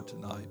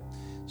tonight.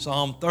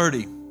 Psalm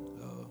 30,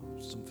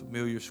 some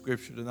familiar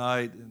scripture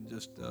tonight, and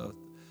just a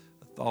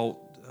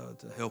thought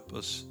to help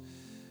us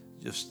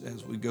just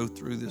as we go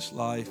through this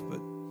life. But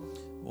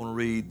I want to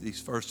read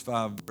these first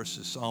 5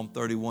 verses, Psalm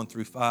 31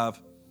 through 5.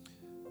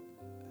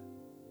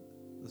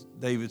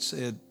 David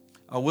said,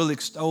 I will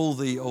extol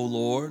thee, O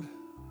Lord,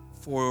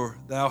 for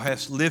thou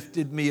hast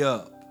lifted me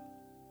up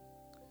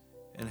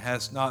and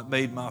hast not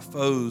made my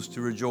foes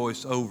to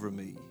rejoice over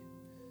me.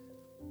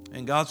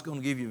 And God's going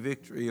to give you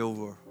victory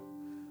over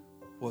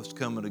what's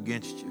coming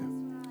against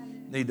you.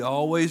 You need to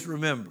always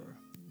remember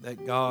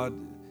that God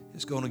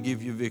is going to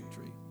give you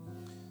victory.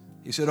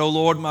 He said, O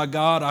Lord my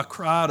God, I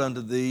cried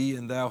unto thee,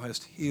 and thou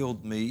hast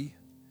healed me.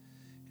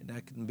 And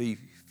that can be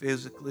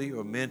physically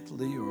or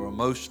mentally or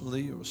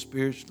emotionally or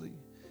spiritually.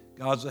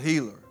 God's a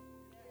healer.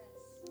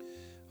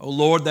 O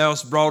Lord, thou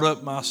hast brought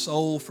up my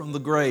soul from the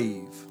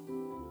grave.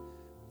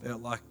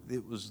 Felt like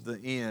it was the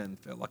end.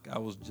 Felt like I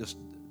was just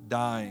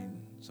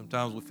dying.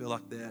 Sometimes we feel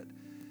like that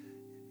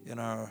in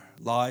our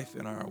life,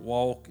 in our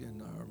walk,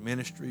 in our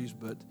ministries,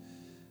 but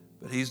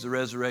He's the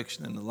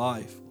resurrection and the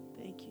life.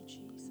 Thank you,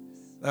 Jesus.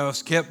 Thou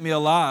hast kept me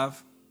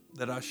alive,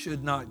 that I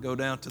should not go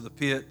down to the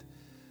pit.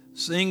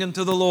 Sing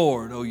unto the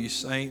Lord, O ye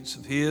saints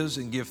of His,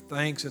 and give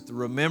thanks at the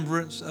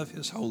remembrance of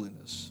His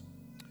holiness.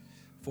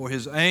 For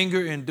His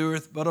anger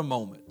endureth but a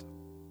moment.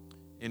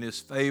 In His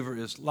favor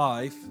is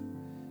life.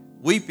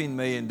 Weeping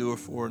may endure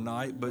for a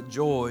night, but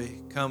joy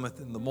cometh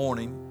in the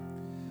morning.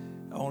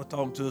 I want to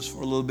talk to us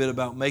for a little bit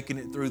about making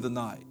it through the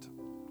night.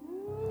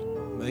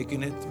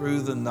 Making it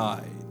through the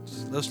night.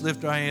 Let's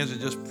lift our hands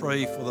and just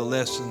pray for the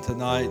lesson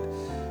tonight.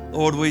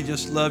 Lord, we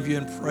just love you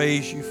and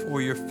praise you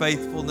for your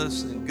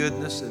faithfulness and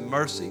goodness and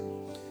mercy,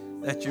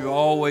 that you're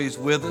always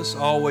with us,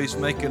 always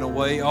making a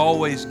way,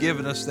 always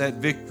giving us that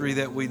victory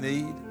that we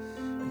need.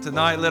 And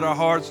tonight, let our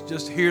hearts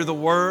just hear the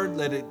word.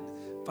 Let it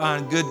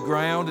find good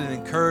ground and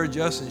encourage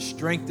us and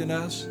strengthen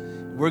us.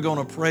 We're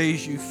going to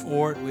praise you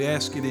for it. We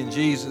ask it in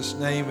Jesus'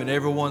 name. And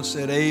everyone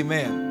said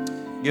amen.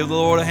 Give the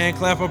Lord a hand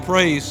clap of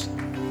praise.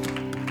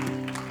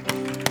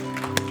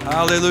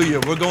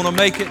 Hallelujah. We're going to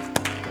make it.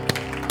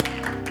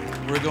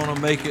 We're going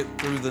to make it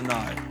through the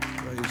night.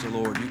 Praise the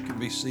Lord. You can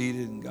be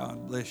seated, and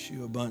God bless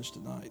you a bunch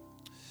tonight.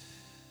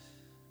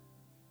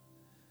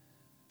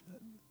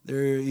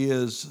 There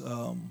is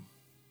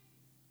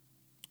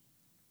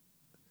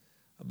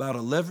about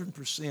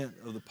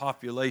 11% of the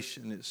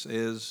population, it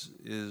says,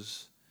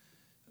 is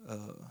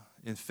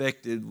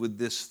infected with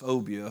this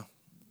phobia.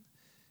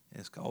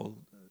 It's called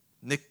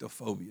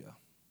nyctophobia.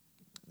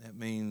 That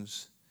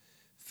means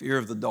fear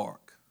of the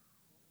dark.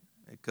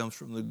 It comes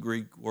from the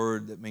Greek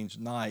word that means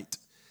night.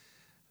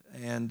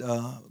 And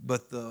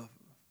but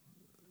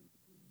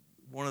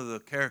one of the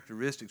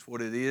characteristics,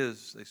 what it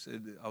is, they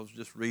said, I was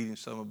just reading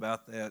some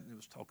about that, and it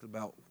was talking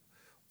about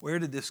where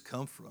did this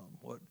come from?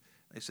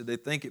 They said they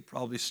think it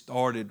probably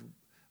started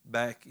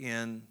back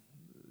in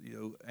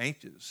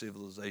ancient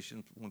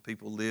civilizations when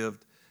people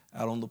lived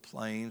out on the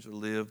plains or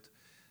lived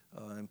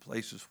in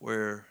places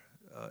where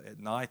at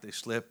night they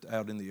slept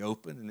out in the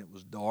open and it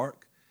was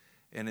dark.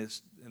 And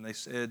they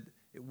said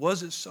it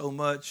wasn't so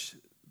much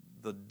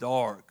the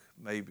dark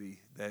maybe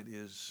that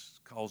is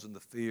causing the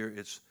fear,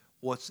 it's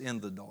what's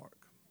in the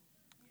dark.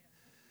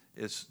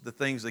 It's the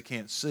things they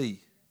can't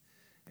see.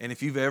 And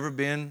if you've ever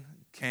been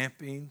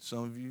camping,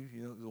 some of you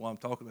know what I'm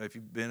talking about. If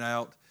you've been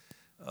out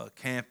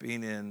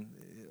camping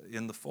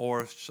in the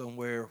forest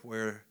somewhere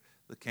where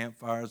the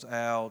campfire's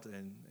out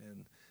and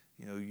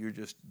you're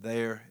just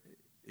there,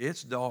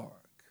 it's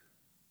dark.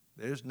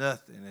 There's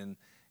nothing,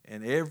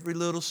 and every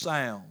little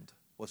sound.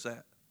 What's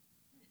that?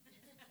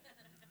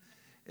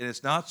 And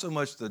it's not so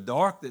much the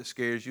dark that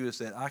scares you, it's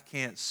that I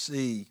can't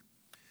see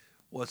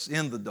what's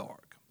in the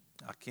dark.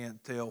 I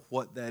can't tell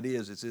what that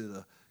is. Is it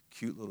a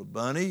cute little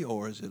bunny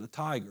or is it a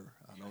tiger?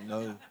 I don't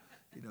know.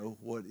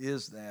 What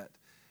is that?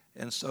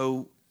 And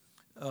so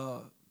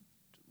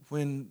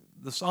when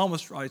the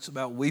psalmist writes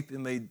about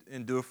weeping may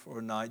endure for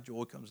a night,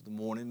 joy comes in the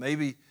morning,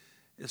 maybe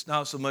it's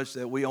not so much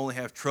that we only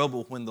have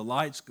trouble when the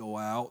lights go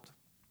out,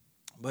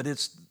 but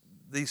it's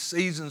these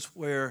seasons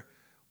where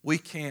we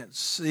can't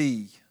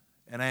see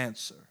an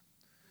answer,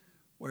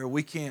 where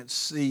we can't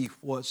see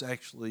what's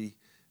actually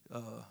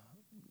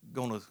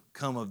going to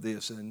come of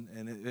this. And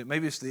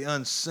maybe it's the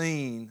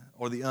unseen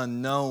or the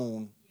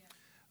unknown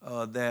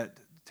that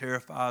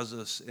terrifies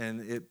us, and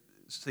it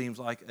seems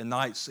like a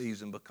night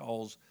season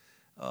because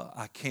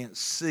I can't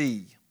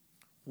see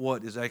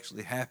what is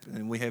actually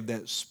happening. We have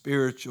that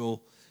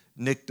spiritual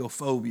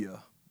nyctophobia,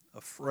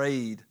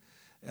 afraid,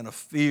 and a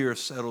fear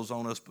settles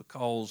on us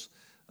because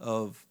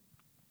of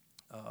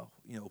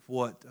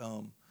what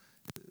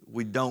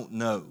we don't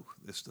know.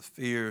 It's the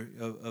fear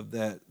of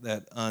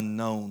that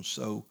unknown.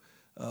 So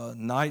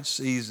night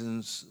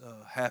seasons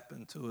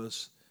happen to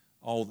us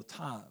all the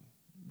time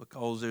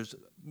because there's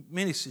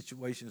many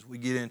situations we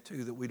get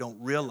into that we don't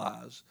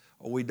realize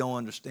or we don't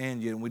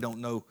understand yet, and we don't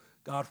know,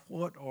 God,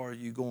 what are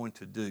you going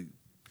to do?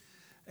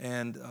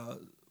 And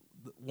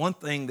one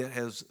thing that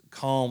has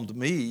calmed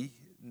me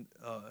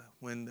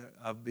when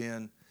I've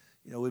been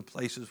in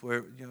places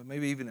where,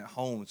 maybe even at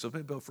home. Some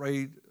people are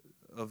afraid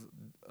of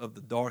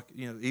the dark,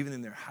 even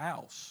in their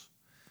house,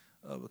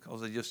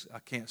 because I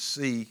can't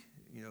see,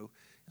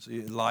 so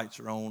your lights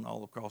are on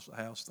all across the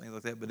house, things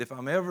like that. But if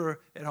I'm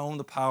ever at home,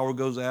 the power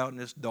goes out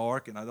and it's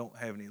dark and I don't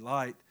have any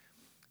light,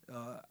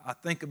 I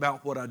think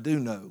about what I do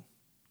know.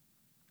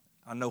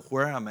 I know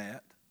where I'm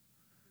at.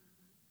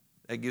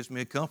 That gives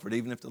me a comfort,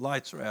 even if the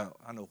lights are out.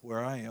 I know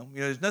where I am.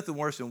 There's nothing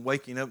worse than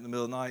waking up in the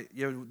middle of the night.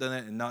 You ever done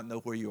that and not know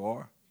where you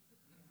are?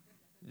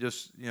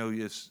 Just,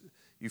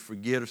 you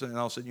forget or something, and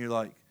all of a sudden you're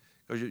like,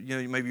 because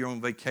maybe you're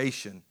on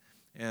vacation,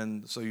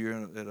 and so you're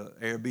at an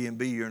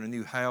Airbnb, you're in a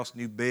new house,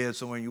 new bed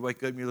somewhere, and you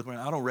wake up and you look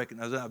around. I don't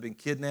recognize that. I've been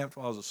kidnapped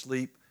while I was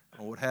asleep. I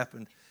don't know what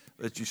happened.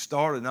 But you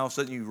started, and all of a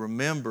sudden you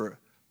remember,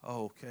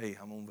 oh, okay,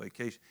 I'm on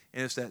vacation.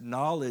 And it's that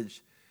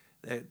knowledge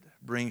that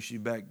brings you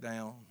back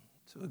down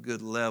to a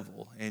good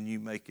level, and you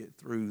make it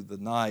through the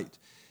night.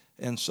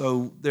 And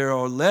so there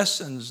are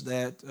lessons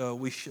that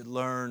we should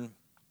learn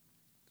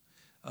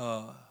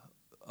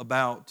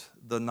about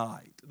the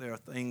night. There are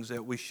things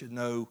that we should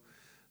know,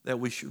 that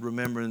we should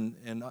remember,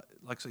 and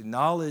like I say,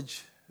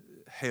 knowledge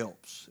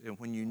helps. And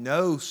when you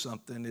know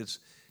something, it's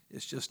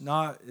just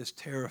not as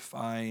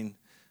terrifying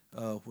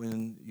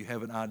when you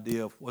have an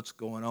idea of what's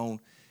going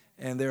on.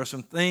 And there are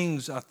some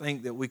things I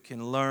think that we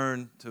can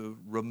learn to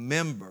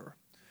remember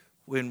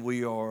when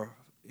we are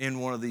in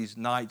one of these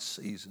night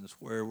seasons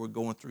where we're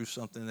going through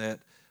something that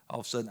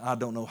all of a sudden I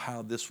don't know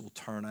how this will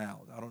turn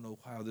out. I don't know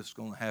how this is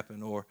going to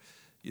happen, or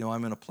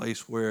I'm in a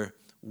place where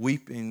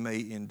weeping may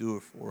endure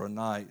for a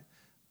night,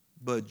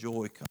 but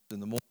joy comes in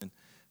the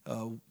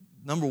morning.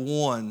 Number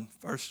one,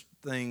 first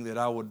thing that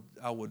I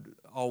would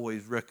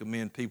always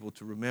recommend people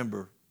to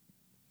remember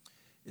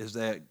is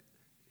that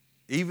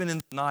even in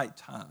the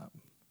nighttime,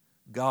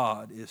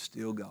 God is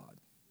still God.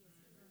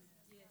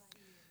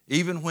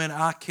 Even when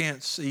I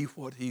can't see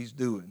what He's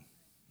doing,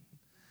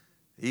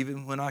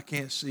 even when I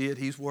can't see it,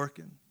 He's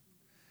working.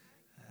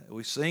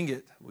 We sing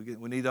it.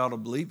 We need all to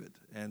believe it.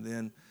 And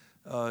then,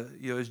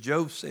 as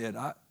Job said,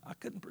 I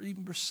couldn't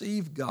even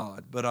perceive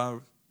God, but I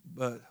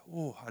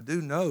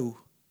do know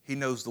He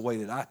knows the way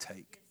that I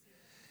take.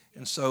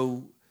 And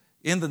so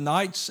in the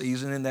night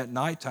season, in that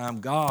nighttime,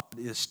 God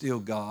is still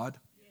God.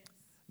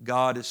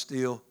 God is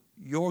still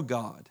your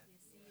God.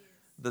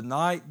 The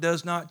night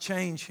does not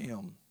change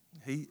Him.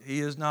 He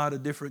is not a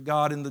different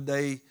God in the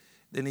day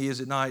than He is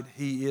at night.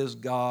 He is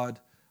God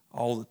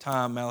all the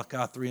time. Malachi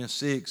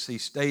 3:6, He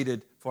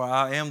stated, "For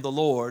I am the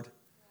Lord,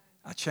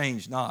 I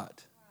change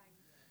not."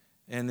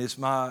 And it's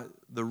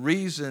the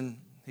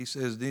reason, he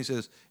says,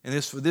 and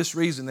it's for this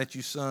reason that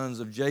you sons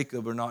of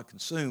Jacob are not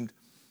consumed.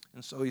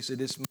 And so he said,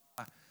 it's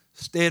my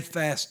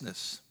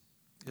steadfastness.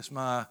 It's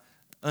my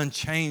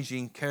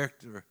unchanging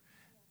character.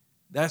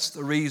 That's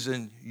the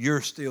reason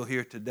you're still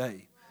here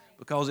today.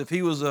 Because if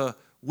He was a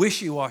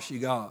wishy-washy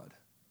God,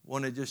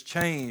 one that just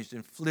changed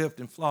and flipped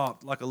and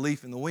flopped like a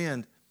leaf in the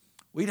wind,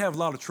 we'd have a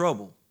lot of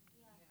trouble.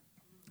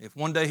 If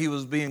one day He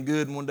was being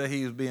good and one day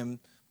He was being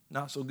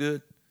not so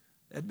good,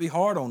 that'd be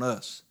hard on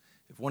us.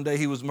 If one day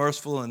He was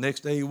merciful and the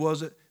next day He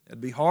wasn't, that'd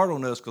be hard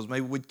on us, because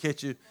maybe we'd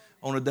catch you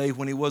on a day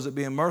when He wasn't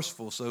being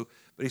merciful.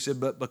 But He said,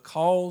 but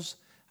because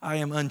I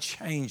am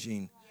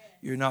unchanging,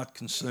 you're not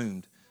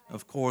consumed.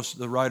 Of course,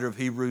 the writer of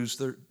Hebrews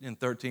in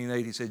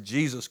 13:8, he said,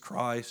 Jesus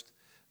Christ,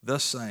 the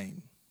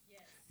same,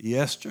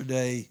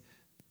 yesterday,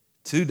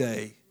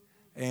 today,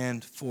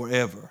 and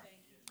forever.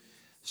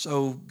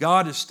 So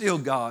God is still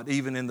God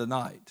even in the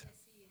night.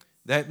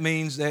 That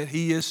means that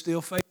He is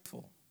still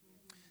faithful,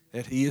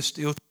 that He is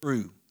still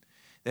true,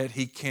 that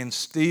He can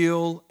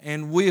still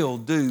and will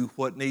do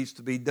what needs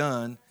to be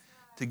done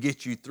to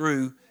get you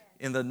through.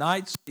 In the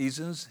night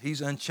seasons, He's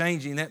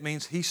unchanging. That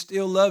means He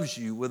still loves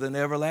you with an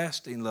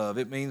everlasting love.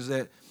 It means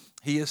that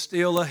He is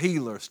still a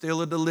healer,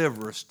 still a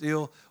deliverer,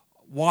 still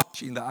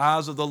watching. The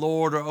eyes of the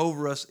Lord are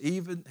over us.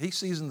 Even He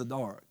sees in the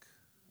dark.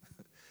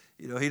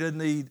 He doesn't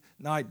need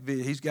night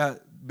vision. He's got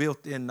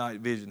built-in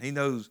night vision. He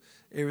knows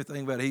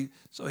everything about it.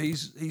 So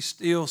he's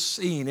still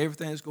seeing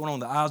everything that's going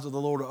on. The eyes of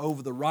the Lord are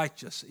over the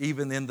righteous,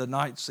 even in the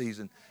night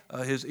season.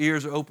 His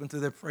ears are open to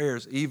their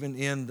prayers, even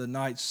in the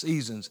night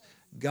seasons.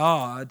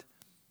 God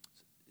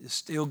is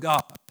still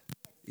God,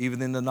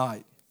 even in the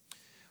night.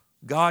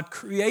 God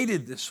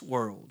created this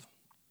world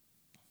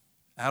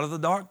out of the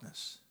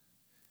darkness.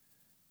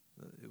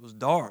 It was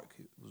dark.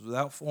 It was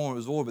without form. It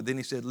was void. But then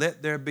He said,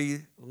 let there be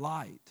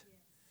light.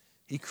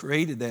 He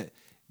created that.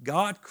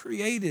 God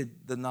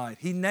created the night.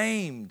 He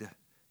named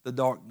the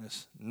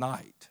darkness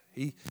night.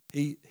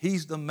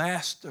 He's the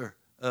master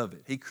of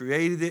it. He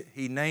created it.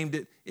 He named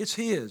it. It's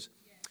His.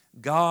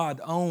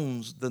 God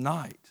owns the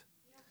night.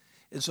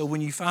 And so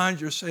when you find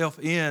yourself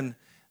in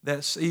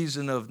that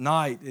season of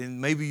night,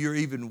 and maybe you're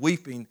even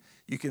weeping,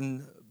 you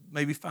can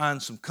maybe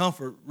find some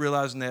comfort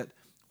realizing that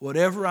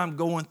whatever I'm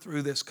going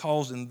through that's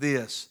causing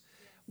this,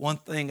 one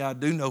thing I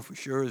do know for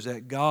sure is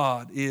that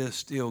God is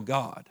still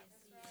God.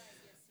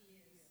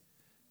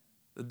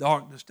 The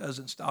darkness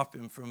doesn't stop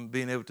Him from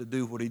being able to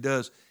do what He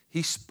does.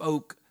 He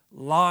spoke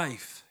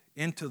life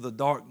into the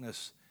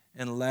darkness,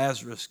 and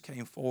Lazarus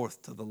came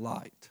forth to the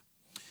light.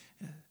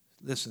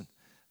 Listen,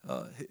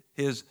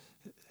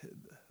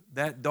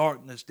 that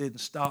darkness didn't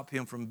stop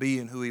him from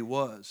being who he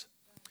was.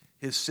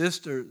 His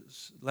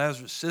sisters,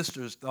 Lazarus'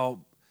 sisters, thought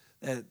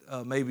that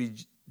maybe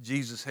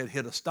Jesus had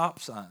hit a stop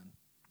sign,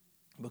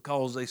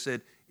 because they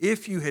said,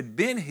 if you had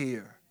been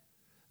here,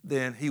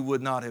 then he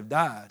would not have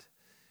died.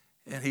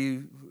 And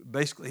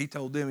he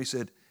told them, he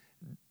said,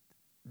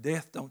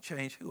 death don't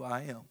change who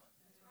I am.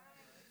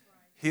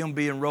 Him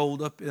being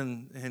rolled up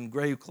in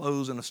grave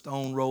clothes and a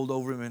stone rolled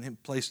over him and him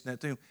placed in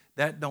that tomb,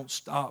 that don't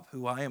stop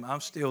who I am.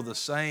 I'm still the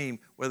same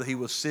whether he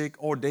was sick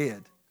or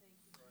dead.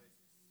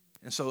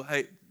 And so,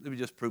 hey, let me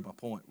just prove my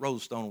point. Roll the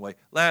stone away.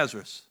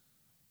 Lazarus,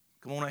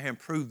 come on out here and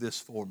prove this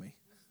for me.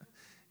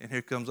 And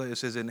here comes, it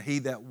says, and he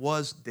that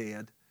was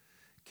dead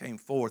came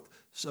forth.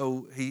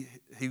 So he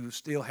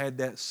still had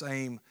that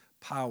same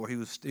power. He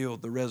was still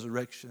the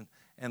resurrection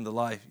and the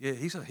life. Yeah,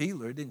 he's a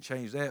healer. It didn't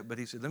change that. But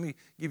he said, let me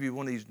give you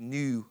one of these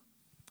new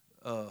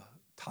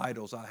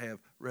titles I have,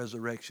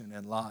 resurrection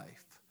and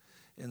life.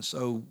 And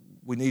so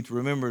we need to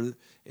remember,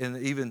 and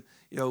even,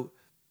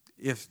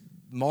 if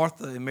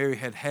Martha and Mary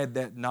had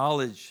that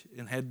knowledge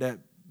and had that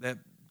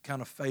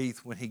kind of faith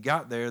when he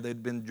got there,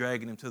 they'd been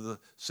dragging him to the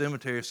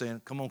cemetery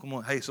saying, come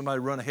on, hey, somebody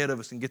run ahead of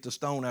us and get the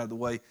stone out of the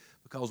way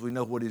because we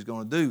know what he's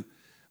going to do.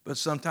 But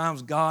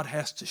sometimes God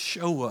has to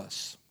show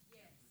us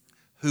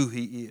who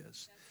he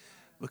is,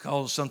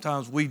 because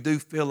sometimes we do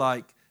feel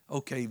like,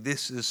 okay,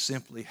 this is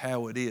simply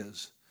how it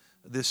is.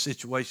 This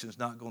situation is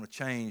not going to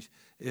change.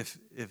 If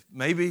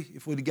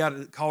we'd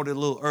called it a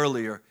little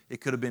earlier,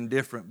 it could have been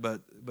different,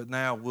 but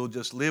now we'll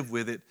just live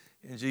with it.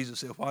 And Jesus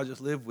said, why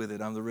just live with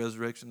it? I'm the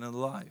resurrection and the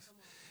life.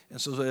 And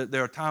so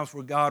there are times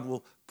where God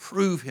will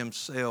prove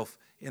himself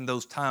in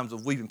those times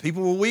of weeping.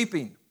 People were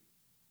weeping.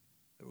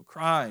 They were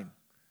crying.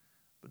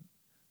 But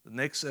the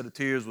next set of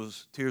tears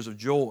was tears of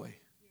joy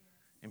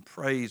and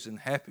praise and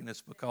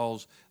happiness,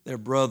 because their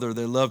brother,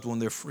 their loved one,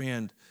 their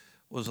friend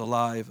was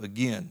alive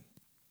again.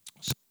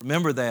 So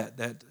remember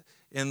that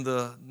in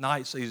the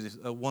night season,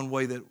 one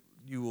way that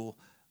you will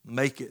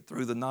make it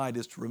through the night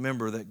is to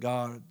remember that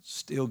God's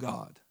still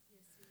God,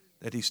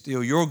 that he's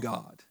still your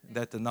God, and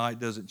that the night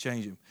doesn't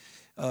change him.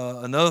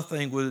 Another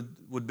thing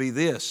would be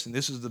this, and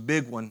this is the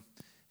big one,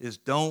 is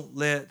don't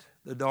let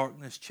the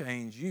darkness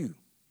change you.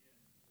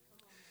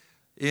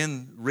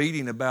 In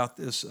reading about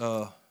this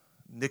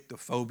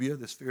nyctophobia,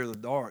 this fear of the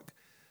dark,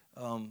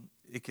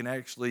 it can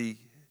actually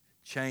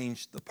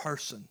change the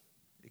person.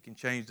 It can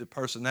change the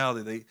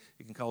personality.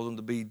 It can cause them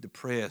to be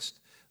depressed.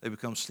 They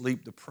become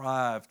sleep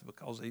deprived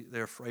because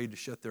they're afraid to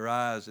shut their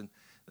eyes, and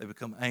they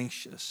become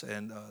anxious,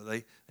 and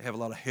they have a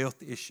lot of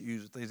health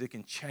issues and things. It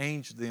can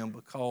change them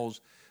because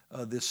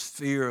this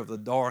fear of the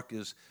dark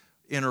has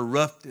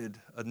interrupted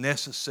a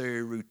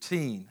necessary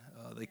routine.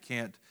 They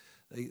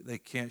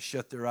can't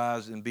shut their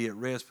eyes and be at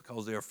rest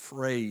because they're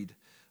afraid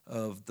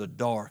of the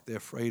dark. They're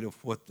afraid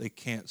of what they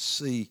can't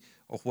see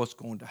or what's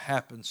going to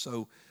happen.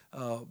 So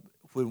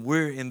when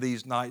we're in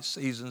these night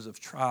seasons of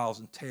trials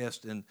and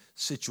tests and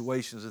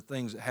situations and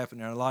things that happen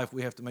in our life,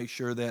 we have to make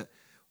sure that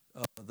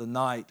the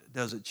night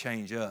doesn't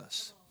change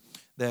us,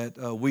 that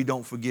we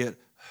don't forget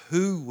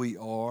who we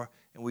are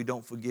and we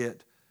don't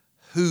forget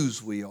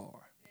whose we are.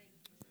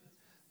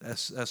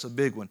 That's a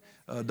big one.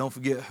 Don't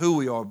forget who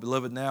we are.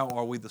 Beloved, now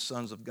are we the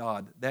sons of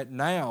God. That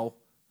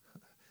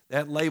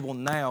label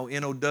now,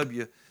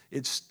 N-O-W,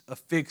 it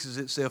affixes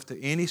itself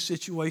to any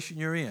situation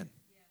you're in.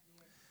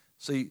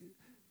 See,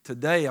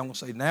 today I'm going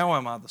to say, now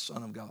am I the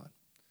son of God.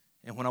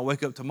 And when I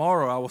wake up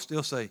tomorrow, I will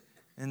still say,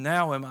 and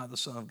now am I the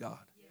son of God.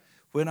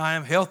 When I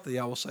am healthy,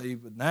 I will say,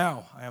 but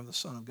now I am the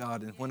son of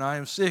God. And when I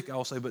am sick, I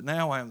will say, but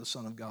now I am the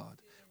son of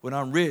God. When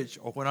I'm rich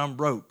or when I'm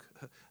broke,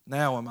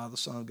 now am I the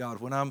son of God.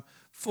 When I'm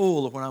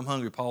full or when I'm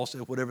hungry, Paul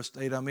said, whatever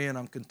state I'm in,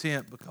 I'm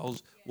content,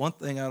 because one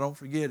thing I don't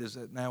forget is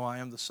that now I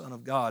am the son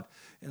of God.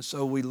 And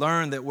so we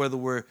learn that whether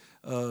we're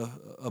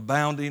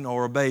abounding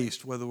or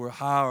abased, whether we're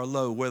high or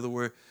low, whether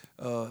we're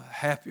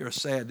happy or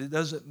sad, it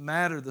doesn't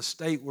matter the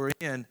state we're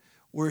in,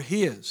 we're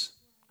his.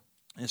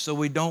 And so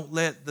we don't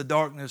let the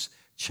darkness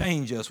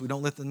change us. We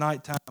don't let the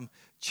nighttime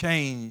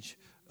change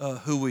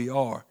who we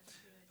are.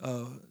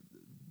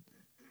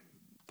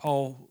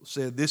 Paul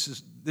said, this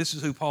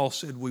is who Paul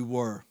said we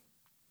were.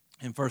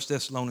 In 1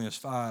 Thessalonians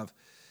 5,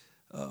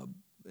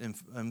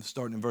 and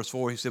starting in verse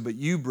 4, he said, but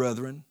you,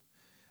 brethren,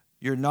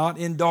 you're not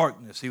in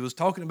darkness. He was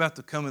talking about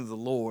the coming of the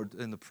Lord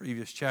in the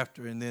previous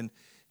chapter, and then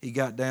he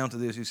got down to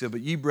this. He said,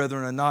 but you,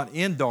 brethren, are not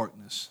in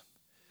darkness,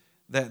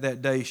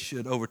 that day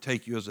should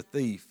overtake you as a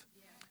thief.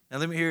 Now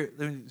let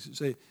me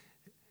say,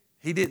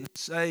 he didn't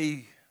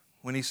say,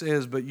 when he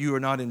says, but you are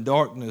not in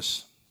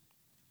darkness,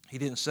 he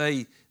didn't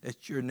say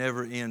that you're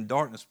never in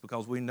darkness,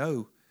 because we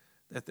know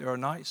that there are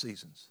night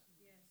seasons.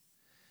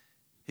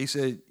 He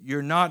said,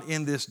 you're not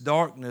in this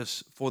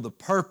darkness for the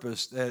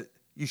purpose that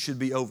you should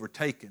be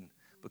overtaken,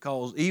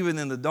 because even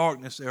in the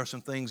darkness, there are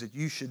some things that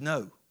you should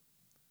know.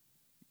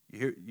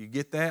 You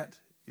get that?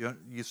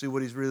 You see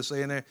what he's really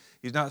saying there?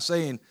 He's not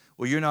saying,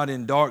 well, you're not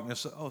in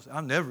darkness. Oh,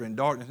 I'm never in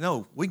darkness.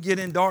 No, we get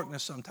in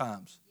darkness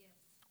sometimes.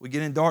 We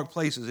get in dark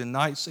places, in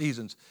night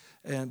seasons.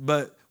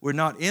 But we're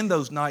not in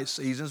those night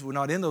seasons. We're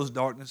not in those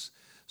darkness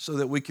so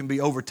that we can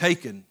be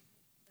overtaken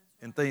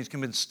and things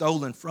can be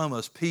stolen from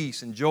us.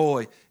 Peace and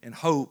joy and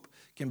hope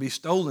can be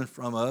stolen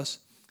from us.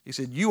 He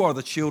said, you are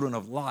the children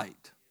of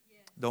light.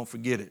 Don't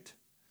forget it.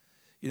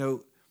 You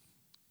know,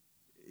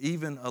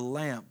 even a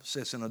lamp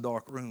sits in a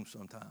dark room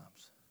sometimes.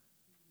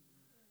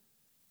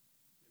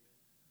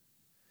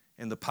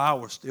 And the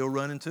power's still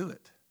running to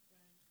it.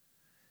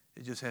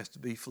 It just has to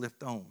be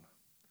flipped on.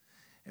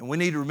 And we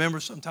need to remember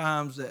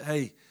sometimes that,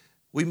 hey,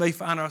 we may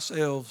find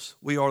ourselves,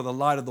 we are the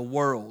light of the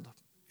world.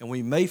 And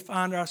we may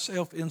find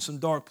ourselves in some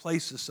dark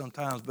places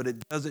sometimes, but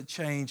it doesn't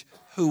change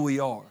who we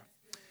are.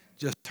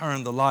 Just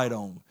turn the light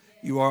on.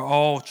 You are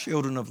all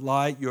children of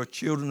light. You are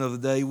children of the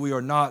day. We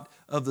are not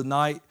of the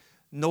night,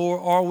 nor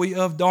are we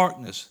of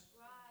darkness.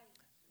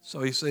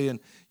 So he's saying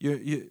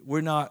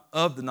we're not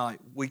of the night.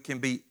 We can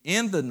be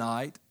in the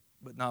night,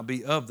 but not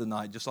be of the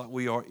night. Just like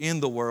we are in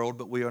the world,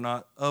 but we are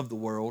not of the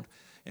world.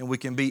 And we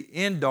can be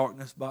in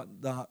darkness, but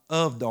not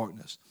of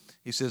darkness.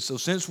 He says, so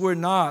since we're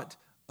not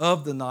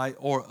of the night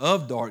or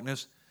of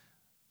darkness,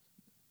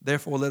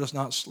 therefore let us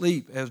not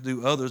sleep as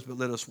do others, but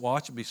let us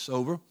watch and be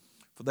sober.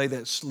 For they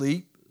that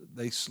sleep,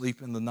 they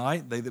sleep in the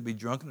night. They that be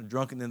drunken are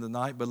drunken in the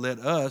night. But let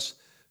us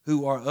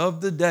who are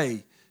of the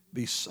day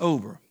be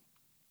sober.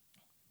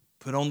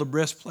 Put on the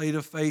breastplate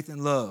of faith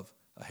and love,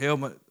 a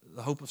helmet,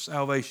 the hope of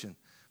salvation,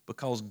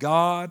 because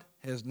God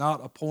has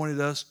not appointed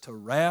us to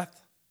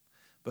wrath,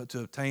 but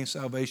to obtain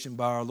salvation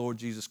by our Lord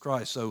Jesus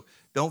Christ. So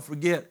don't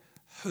forget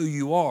who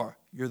you are.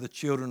 You're the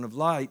children of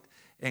light,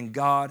 and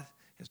God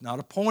has not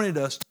appointed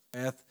us to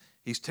wrath.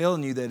 He's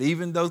telling you that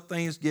even though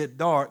things get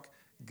dark,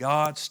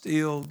 God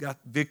still got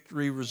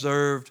victory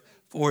reserved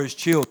for His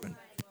children.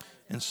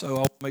 And so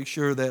I'll make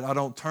sure that I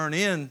don't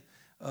turn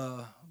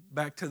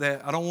back to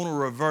that. I don't want to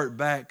revert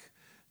back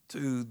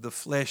to the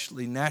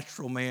fleshly,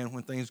 natural man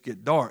when things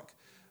get dark.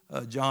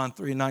 John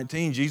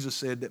 3:19, Jesus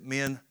said that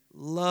men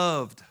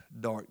loved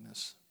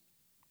darkness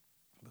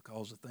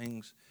because of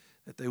things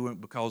that they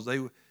weren't, because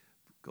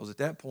at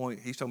that point,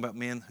 he's talking about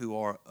men who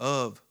are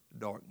of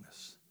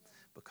darkness.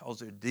 Because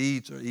their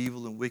deeds are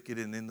evil and wicked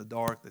and in the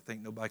dark, they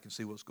think nobody can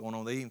see what's going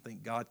on. They even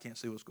think God can't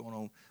see what's going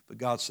on, but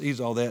God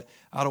sees all that.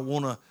 I don't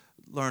want to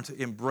learn to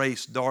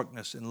embrace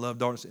darkness and love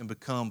darkness and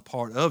become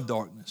part of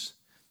darkness.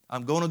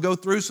 I'm going to go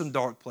through some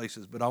dark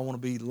places, but I want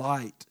to be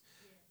light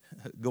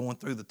going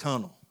through the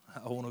tunnel.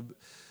 I want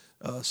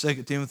to,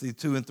 2 Timothy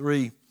 2 and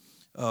 3,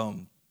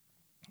 I'm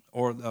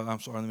sorry,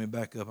 let me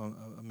back up.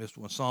 I missed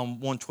one.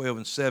 Psalm 112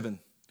 and 7.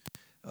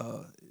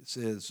 It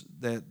says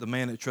that the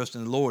man that trusts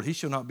in the Lord, he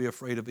shall not be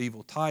afraid of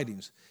evil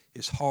tidings.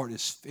 His heart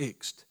is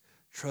fixed,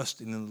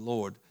 trusting in the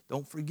Lord.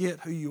 Don't forget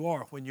who you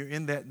are. When you're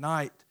in that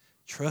night,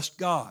 trust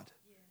God.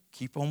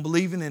 Keep on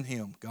believing in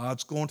Him.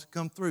 God's going to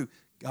come through.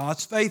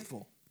 God's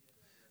faithful.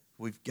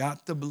 We've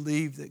got to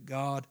believe that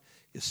God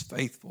is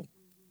faithful.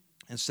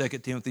 In 2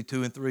 Timothy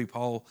 2 and 3,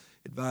 Paul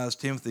advised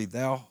Timothy,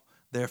 thou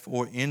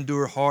therefore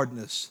endure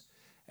hardness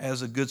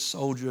as a good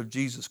soldier of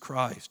Jesus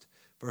Christ.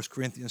 1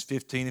 Corinthians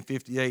 15 and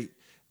 58,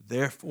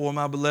 therefore,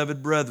 my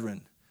beloved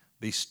brethren,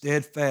 be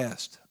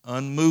steadfast,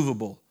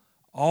 unmovable,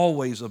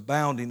 always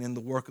abounding in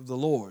the work of the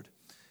Lord.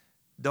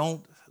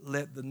 Don't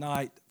let the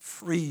night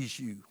freeze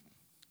you,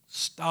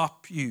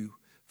 stop you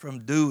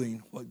from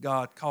doing what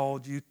God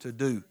called you to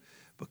do,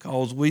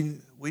 because we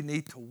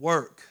need to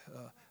work.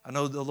 I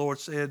know the Lord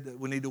said that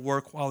we need to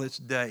work while it's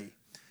day,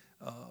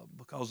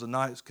 because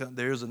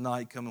there is a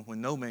night coming when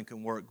no man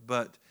can work.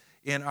 But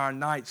in our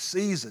night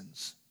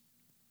seasons,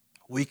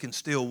 we can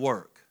still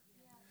work.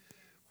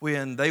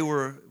 When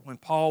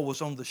Paul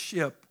was on the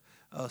ship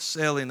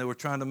sailing, they were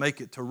trying to make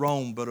it to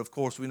Rome, but of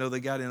course we know they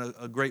got in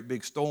a great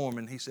big storm,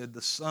 and he said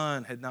the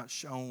sun had not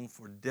shone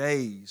for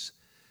days,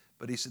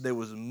 but he said there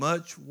was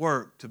much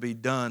work to be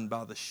done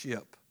by the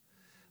ship.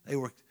 They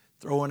were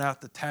throwing out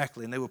the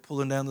tackling, they were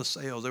pulling down the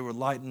sails, they were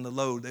lightening the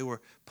load, they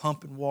were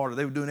pumping water,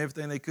 they were doing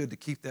everything they could to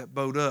keep that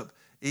boat up,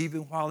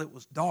 even while it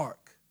was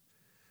dark,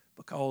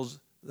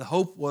 because the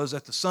hope was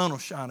that the sun will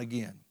shine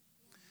again.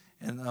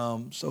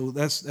 And so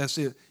that's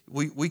it.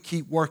 We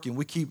keep working,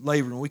 we keep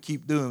laboring, we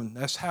keep doing.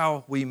 That's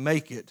how we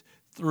make it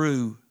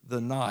through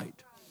the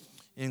night.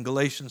 In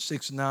Galatians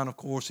 6 and 9, of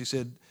course, he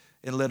said,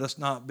 and let us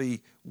not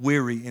be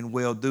weary in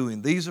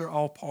well-doing. These are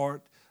all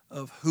part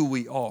of who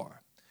we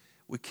are.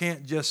 We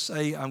can't just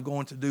say, I'm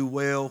going to do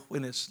well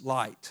when it's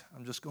light.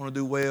 I'm just going to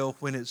do well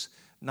when it's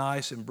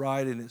nice and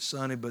bright and it's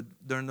sunny, but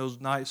during those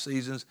night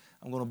seasons,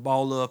 I'm going to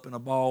ball up in a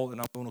ball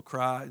and I'm going to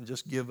cry and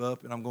just give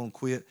up and I'm going to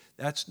quit.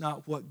 That's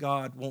not what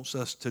God wants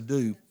us to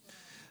do.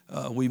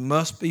 We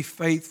must be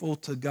faithful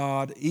to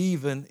God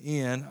even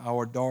in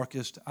our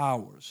darkest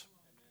hours.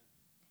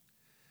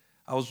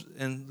 I was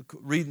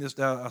reading this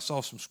down. I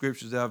saw some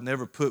scriptures that I've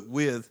never put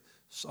with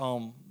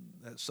Psalm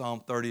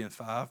 30 and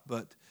 5,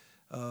 but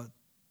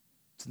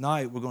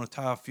tonight we're going to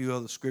tie a few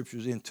other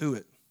scriptures into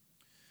it.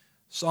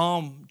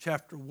 Psalm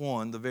chapter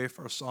 1, the very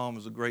first psalm,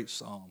 is a great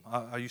psalm.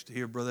 I used to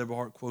hear Brother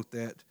Everhart quote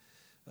that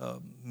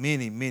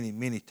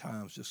many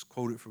times, just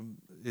quoted from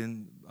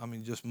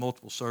just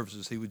multiple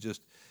services. He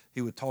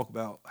would talk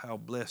about how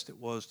blessed it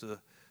was to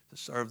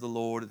serve the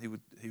Lord, and he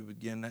would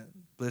begin that,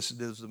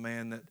 blessed is the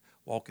man that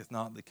walketh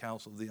not in the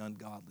counsel of the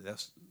ungodly.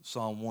 That's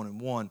Psalm 1 and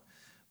 1.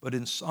 But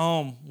in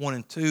Psalm 1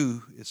 and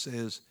 2, it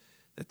says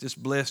that this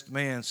blessed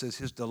man says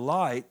his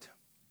delight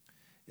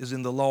is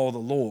in the law of the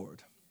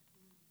Lord,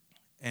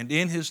 and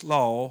in his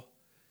law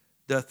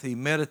doth he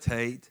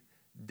meditate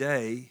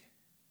day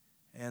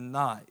and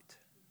night.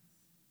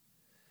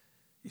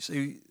 You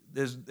see,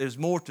 there's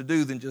more to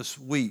do than just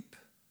weep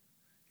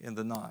in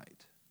the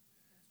night.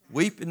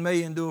 Weeping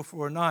may endure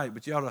for a night,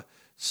 but you ought to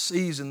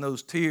season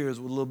those tears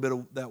with a little bit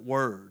of that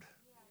word.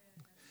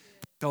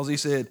 Because he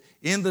said,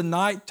 in the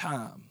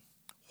nighttime,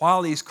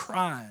 while he's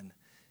crying,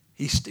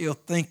 he's still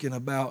thinking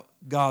about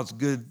God's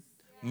good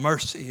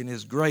mercy and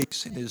his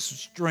grace and his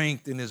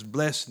strength and his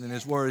blessing and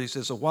his word. He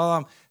says, so while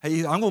I'm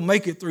going to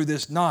make it through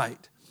this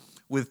night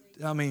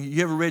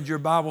you ever read your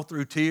Bible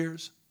through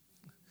tears?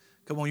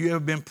 Come on, you ever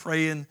been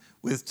praying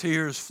with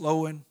tears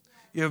flowing?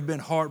 You ever been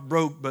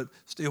heartbroken but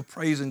still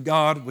praising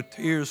God with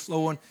tears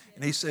flowing?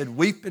 And he said,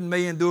 weeping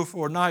may endure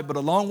for a night, but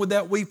along with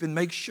that weeping,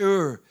 make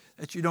sure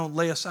that you don't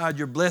lay aside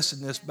your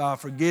blessedness by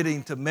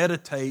forgetting to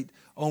meditate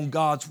on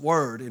God's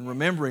word and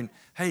remembering,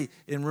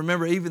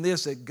 remember even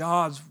this, that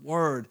God's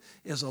word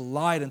is a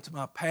light unto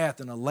my path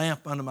and a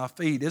lamp unto my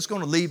feet. It's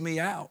going to lead me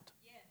out.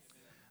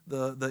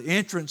 The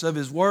entrance of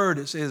his word,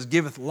 it says,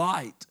 giveth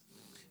light.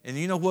 And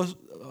you know what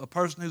a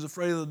person who's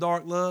afraid of the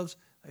dark loves?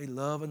 They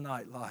love a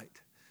night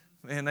light.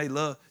 Man, they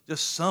love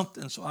just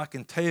something so I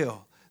can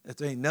tell that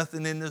there ain't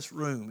nothing in this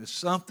room. It's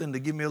something to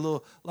give me a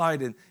little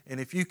light. And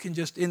if you can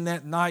just in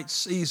that night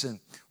season,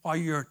 while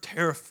you're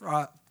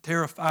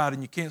terrified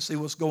and you can't see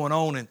what's going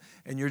on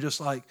and you're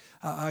just like,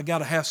 I got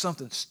to have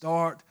something,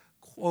 start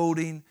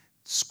quoting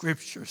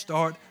Scripture.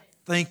 Start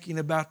thinking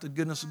about the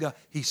goodness of God.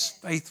 He's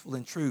faithful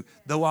and true.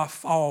 Though I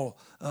fall,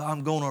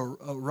 I'm going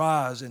to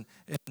rise, and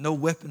no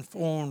weapon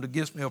formed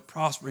against me will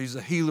prosper. He's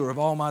the healer of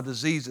all my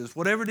diseases.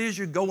 Whatever it is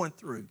you're going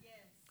through,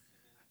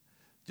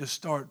 just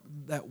start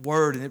that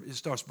word, and it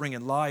starts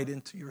bringing light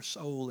into your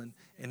soul.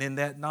 And in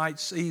that night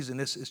season,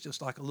 it's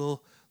just like a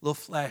little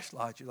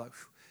flashlight. You're like,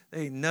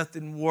 there ain't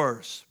nothing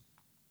worse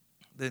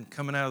than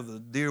coming out of the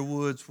deer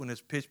woods when it's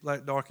pitch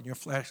black dark and your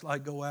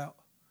flashlight go out.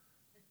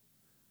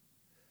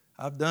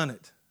 I've done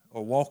it.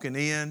 Or walking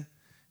in,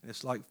 and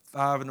it's like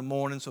 5 in the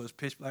morning, so it's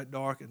pitch black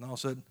dark, and all of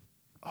a sudden,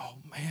 oh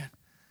man.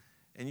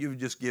 And you would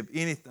just give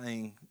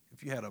anything,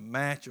 if you had a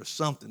match or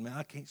something, man,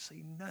 I can't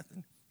see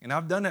nothing. And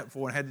I've done that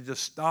before and had to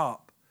just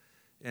stop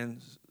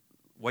and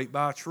wait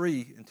by a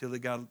tree until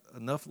it got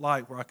enough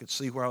light where I could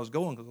see where I was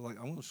going. Because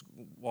I'm going to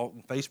walk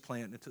and face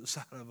plant into the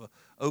side of an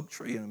oak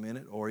tree in a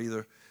minute, or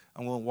either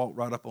I'm going to walk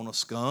right up on a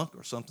skunk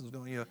or something's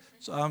going,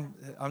 So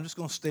I'm just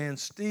going to stand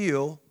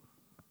still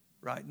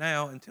right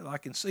now until I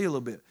can see a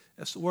little bit.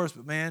 That's the worst.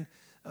 But man,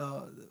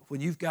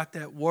 when you've got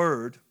that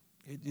word,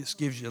 it just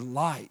gives you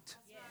light.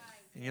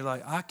 And you're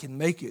like, I can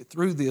make it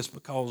through this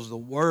because the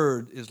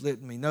word is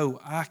letting me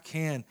know I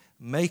can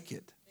make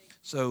it.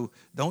 So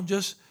don't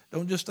just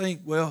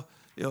think, well,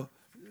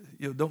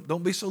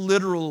 don't be so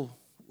literal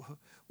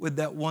with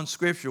that one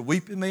scripture.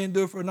 Weeping may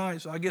endure for a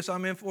night, so I guess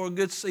I'm in for a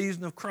good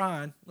season of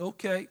crying.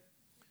 Okay.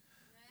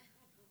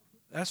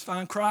 That's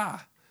fine, cry.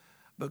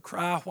 But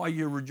cry while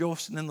you're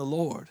rejoicing in the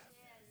Lord.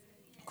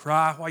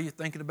 Cry while you're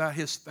thinking about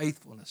his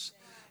faithfulness.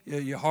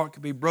 Your heart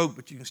can be broke,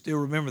 but you can still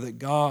remember that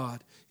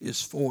God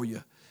is for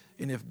you.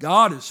 And if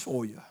God is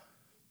for you,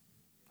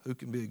 who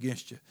can be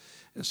against you?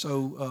 And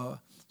so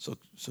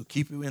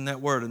keep it in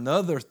that word.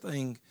 Another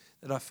thing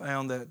that I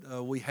found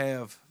that we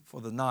have for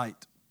the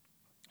night,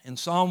 in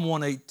Psalm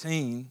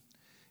 118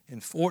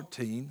 and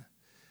 14,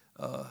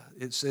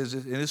 it says,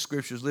 and this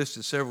scripture is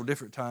listed several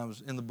different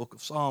times in the book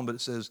of Psalm, but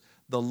it says,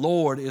 the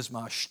Lord is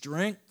my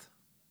strength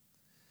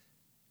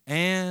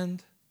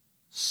and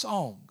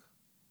song,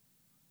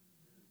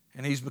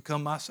 and he's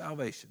become my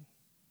salvation.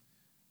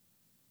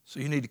 So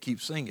you need to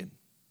keep singing.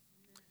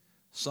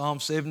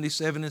 Psalm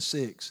 77 and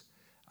 6,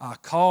 I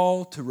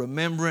call to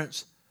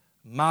remembrance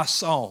my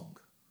song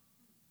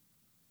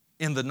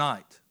in the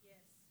night.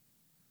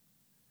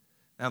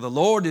 Now the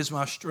Lord is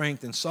my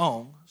strength and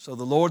song, so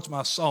the Lord's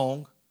my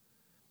song,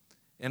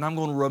 and I'm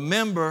going to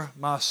remember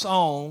my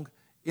song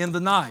in the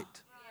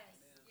night.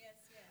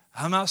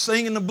 I'm not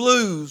singing the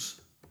blues.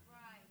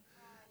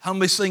 I'm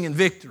going to be singing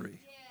victory.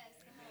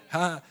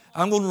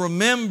 I'm going to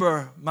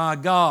remember my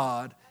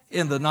God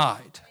in the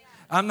night.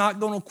 I'm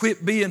not going to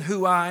quit being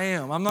who I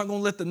am. I'm not going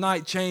to let the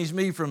night change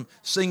me from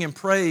singing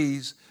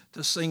praise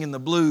to singing the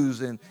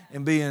blues and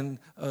being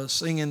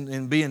singing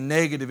and being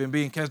negative and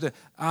being cast down.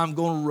 I'm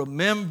going to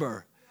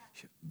remember.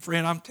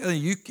 Friend, I'm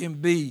telling you, you can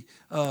be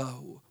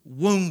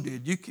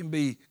wounded. You can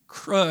be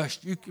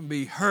crushed. You can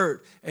be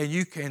hurt. And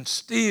you can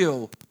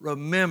still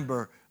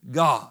remember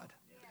God.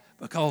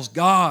 Because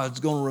God's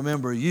going to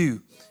remember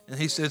you. And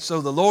he said,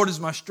 so the Lord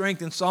is my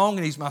strength and song,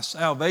 and he's my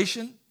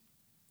salvation.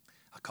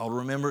 I call to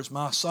remembrance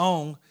my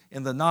song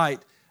in the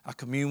night. I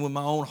commune with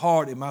my own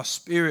heart, and my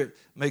spirit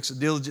makes a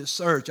diligent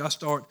search. I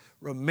start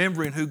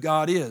remembering who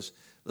God is.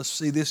 Let's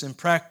see this in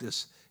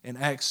practice in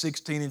Acts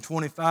 16 and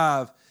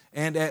 25.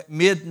 And at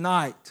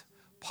midnight,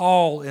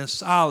 Paul and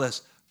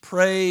Silas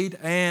prayed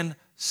and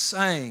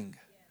sang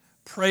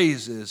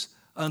praises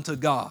unto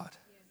God.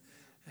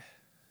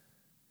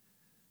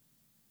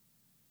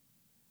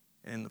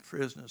 And the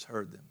prisoners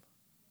heard them.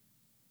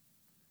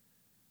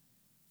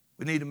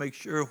 We need to make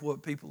sure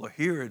what people are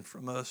hearing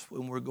from us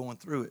when we're going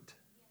through it.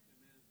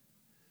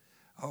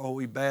 Are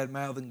we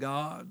bad-mouthing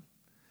God?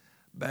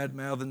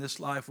 Bad-mouthing this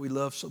life we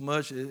love so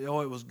much? It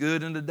was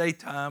good in the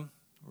daytime.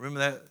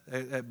 Remember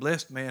that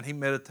blessed man, he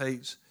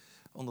meditates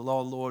on the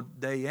law of the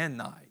Lord day and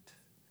night.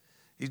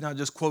 He's not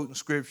just quoting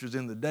scriptures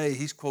in the day,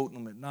 he's quoting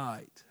them at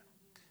night.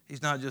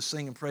 He's not just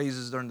singing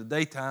praises during the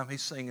daytime,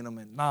 he's singing them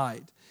at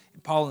night.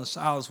 And Paul and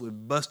Silas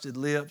with busted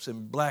lips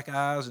and black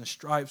eyes and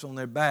stripes on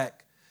their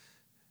back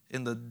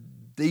in the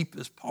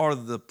deepest part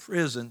of the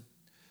prison,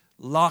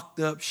 locked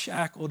up,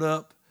 shackled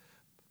up,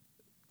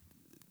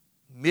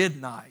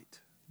 midnight,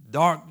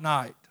 dark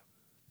night,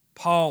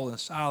 Paul and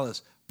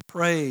Silas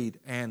prayed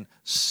and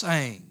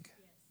sang.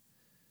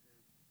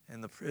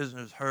 And the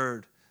prisoners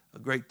heard a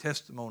great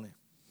testimony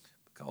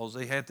because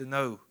they had to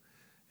know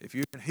if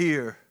you're in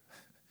here,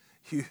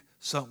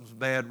 something's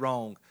bad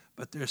wrong.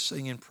 But they're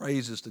singing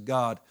praises to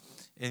God.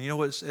 And you know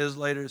what it says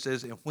later? It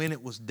says, and when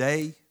it was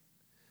day,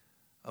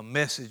 a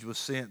message was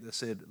sent that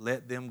said,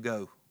 let them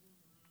go.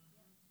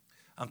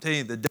 I'm telling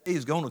you, the day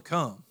is going to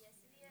come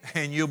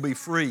and you'll be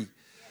free.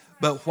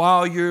 But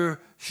while you're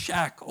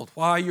shackled,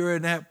 while you're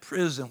in that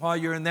prison, while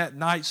you're in that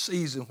night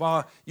season,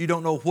 while you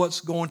don't know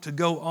what's going to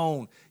go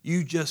on,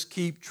 you just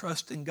keep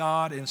trusting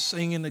God and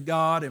singing to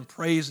God and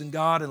praising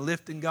God and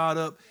lifting God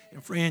up.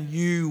 And friend,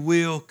 you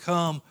will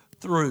come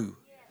through.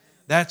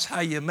 That's how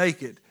you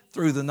make it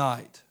through the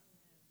night.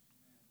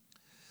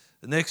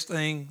 The next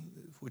thing,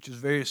 which is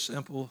very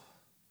simple,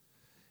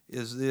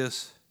 is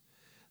this: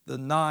 the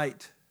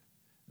night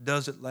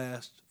doesn't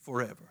last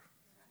forever.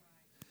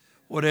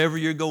 Whatever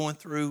you're going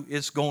through,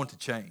 it's going to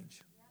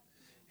change.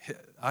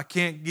 I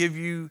can't give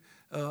you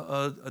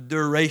a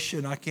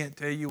duration. I can't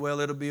tell you, well,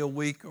 it'll be a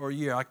week or a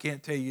year. I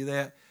can't tell you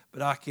that,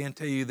 but I can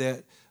tell you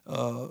that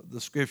the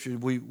scripture,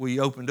 we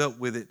opened up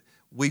with it,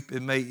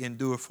 weeping may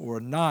endure for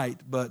a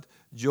night, but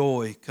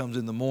joy comes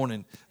in the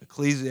morning.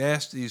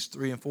 Ecclesiastes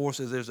 3 and 4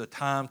 says there's a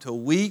time to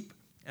weep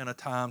and a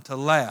time to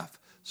laugh.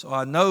 So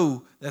I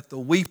know that the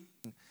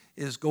weeping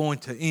is going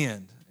to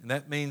end, and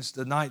that means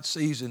the night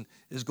season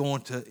is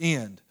going to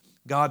end.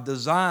 God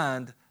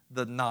designed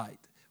the night.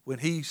 When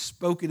He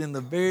spoke it in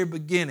the very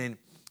beginning,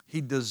 He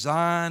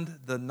designed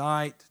the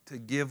night to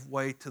give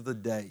way to the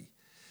day.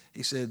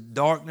 He said,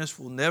 darkness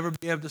will never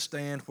be able to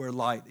stand where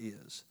light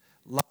is.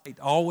 Light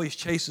always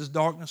chases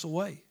darkness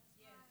away.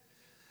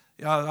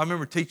 Yeah, I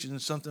remember teaching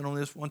something on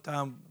this one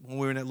time when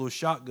we were in that little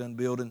shotgun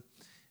building,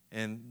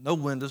 and no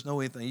windows,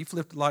 no anything. You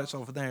flip the lights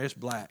off in there, it's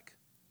black.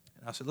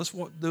 And I said, let's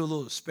do a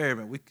little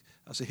experiment.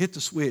 I said, hit the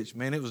switch.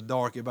 Man, it was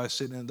dark. Everybody's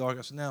sitting in the dark.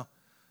 I said, now,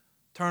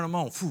 turn them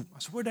on. I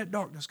said, where'd that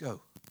darkness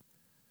go?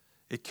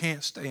 It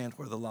can't stand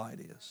where the light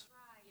is.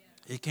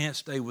 It can't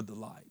stay with the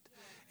light.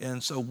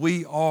 And so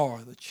we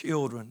are the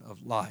children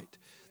of light.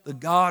 The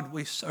God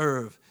we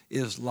serve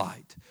is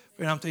light.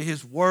 And I'm telling you,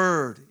 His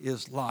Word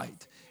is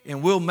light.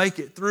 And we'll make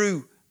it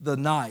through the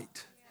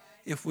night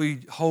if we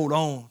hold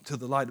on to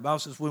the light. The Bible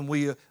says when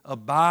we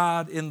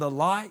abide in the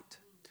light,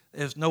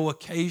 there's no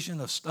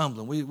occasion of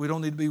stumbling. We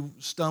don't need to be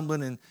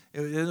stumbling and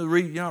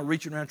you're not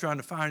reaching around trying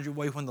to find your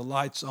way when the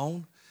light's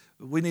on.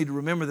 But we need to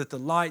remember that the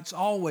light's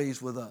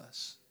always with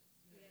us.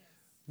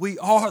 We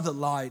are the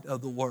light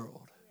of the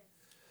world.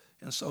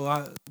 And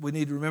so we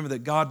need to remember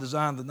that God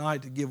designed the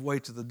night to give way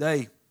to the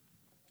day.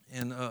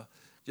 And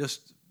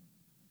just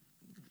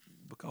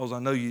because I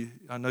know you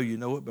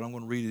know it, but I'm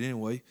going to read it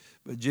anyway.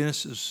 But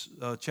Genesis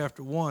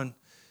chapter 1,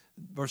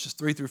 verses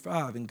 3 through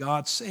 5. And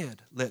God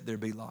said, let there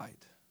be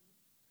light.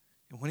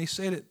 And when He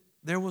said it,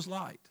 there was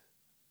light.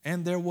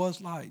 And there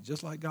was light,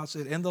 just like God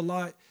said. And the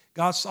light,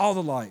 God saw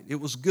the light. It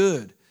was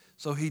good.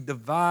 So He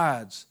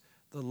divides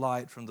the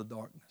light from the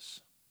darkness.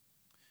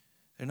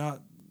 They're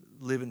not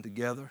living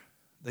together.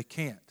 They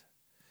can't.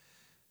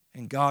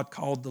 And God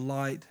called the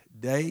light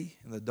day,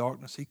 and the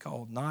darkness He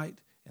called night,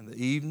 and the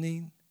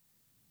evening,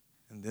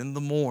 and then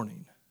the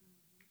morning.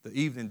 The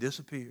evening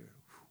disappeared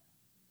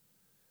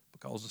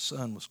because the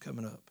sun was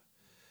coming up.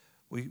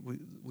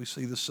 We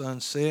see the sun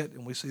set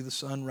and we see the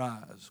sun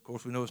rise. Of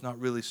course, we know it's not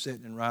really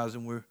setting and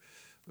rising. We're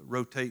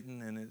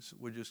rotating, and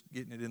we're just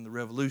getting it in the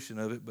revolution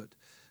of it. But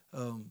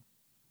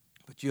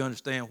you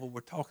understand what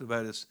we're talking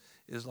about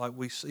is like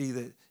we see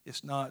that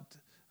it's not.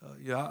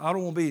 I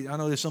don't want to be. I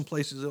know there's some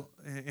places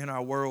in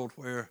our world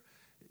where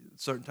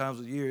certain times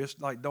of the year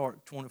it's like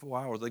dark 24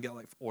 hours. They got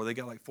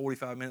like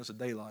 45 minutes of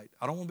daylight.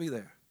 I don't want to be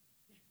there.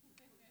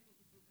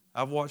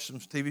 I've watched some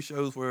TV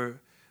shows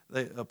where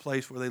a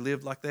place where they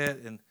lived like that,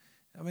 and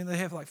I mean they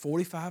have like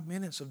 45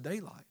 minutes of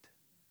daylight.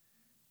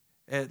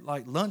 At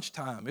like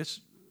lunchtime,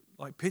 it's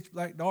like pitch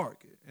black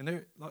dark, and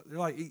they're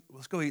like,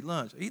 let's go eat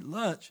lunch. Eat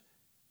lunch.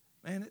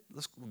 Man,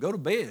 let's go to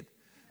bed.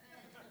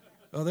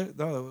 Oh,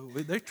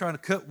 they're trying to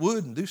cut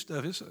wood and do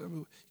stuff.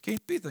 You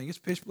can't do anything. It's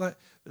pitch black.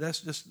 But that's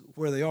just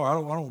where they are. I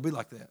don't want to be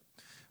like that.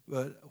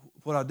 But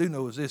what I do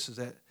know is this, is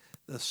that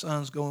the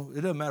sun's going,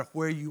 it doesn't matter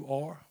where you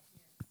are,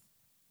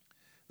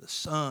 the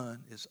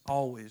sun is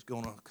always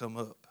going to come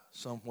up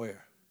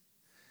somewhere.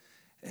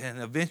 And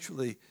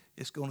eventually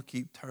it's going to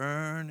keep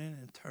turning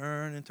and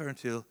turning and turning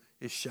until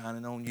it's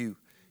shining on you.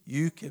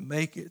 You can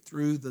make it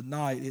through the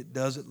night. It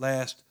doesn't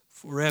last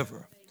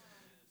forever.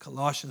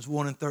 Colossians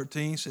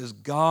 1:13 says,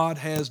 God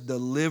has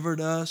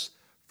delivered us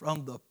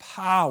from the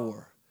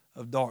power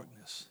of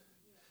darkness.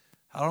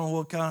 I don't know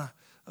what kind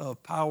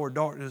of power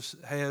darkness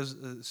has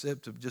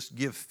except to just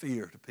give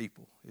fear to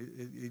people.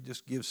 It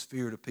just gives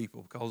fear to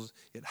people because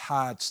it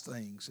hides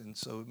things, and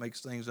so it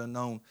makes things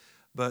unknown.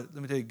 But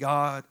let me tell you,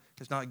 God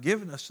has not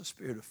given us the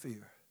spirit of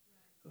fear,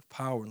 of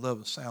power and love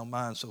and sound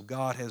mind. So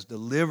God has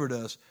delivered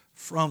us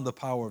from the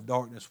power of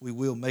darkness. We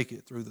will make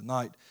it through the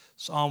night.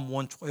 Psalm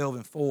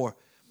 112:4,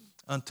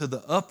 unto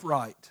the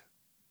upright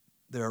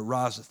there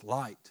ariseth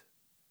light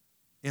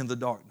in the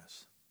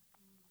darkness.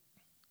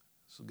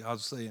 So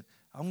God's saying,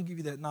 I'm going to give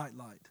you that night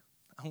light.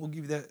 I'm going to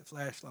give you that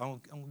flashlight. I'm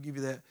going to give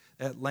you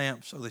that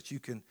lamp so that you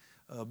can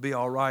be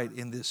all right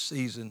in this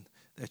season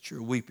that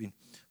you're weeping.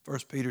 1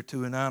 Peter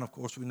 2:9, of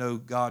course, we know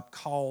God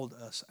called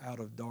us out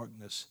of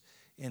darkness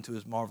into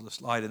his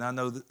marvelous light. And I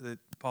know that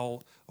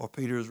Paul or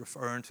Peter is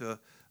referring to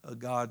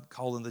God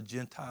calling the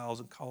Gentiles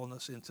and calling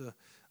us into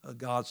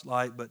God's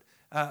light. But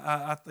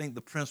I think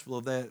the principle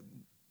of that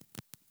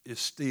is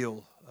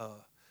still,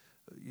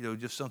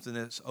 just something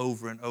that's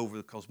over and over,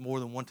 because more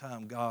than one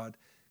time God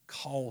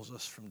calls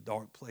us from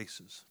dark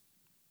places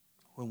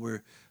when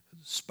we're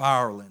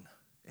spiraling,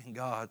 and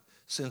God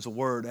sends a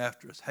word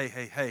after us.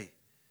 Hey,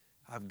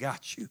 I've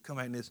got you. Come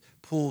out, and this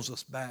pulls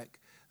us back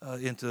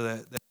into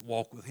that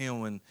walk with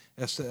him. And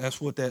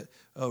that's what that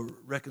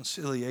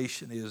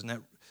reconciliation is,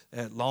 and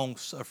that long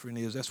suffering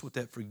is. That's what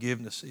that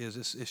forgiveness is.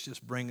 It's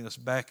just bringing us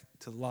back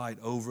to light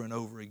over and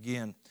over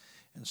again.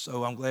 And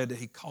so I'm glad that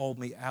he called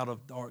me out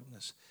of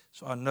darkness,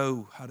 so I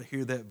know how to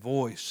hear that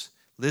voice,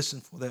 listen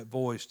for that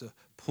voice to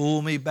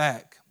pull me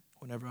back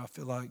whenever I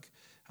feel like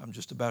I'm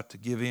just about to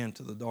give in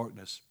to the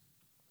darkness.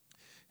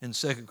 In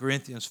 2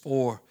 Corinthians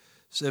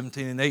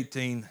 4:17 and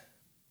 18,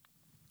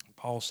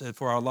 Paul said,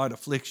 for our light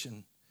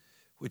affliction,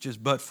 which is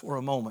but for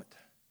a moment,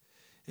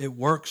 it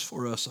works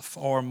for us a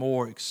far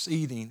more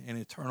exceeding and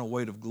eternal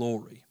weight of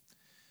glory.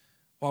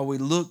 While we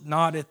look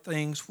not at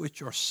things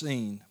which are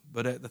seen,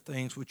 but at the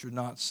things which are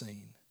not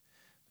seen.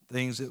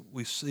 Things that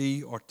we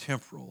see are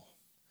temporal,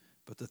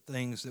 but the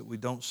things that we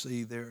don't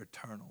see, they're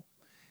eternal.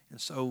 And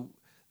so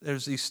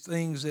there's these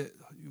things that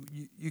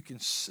you can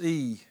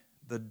see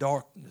the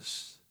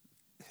darkness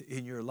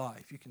in your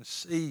life. You can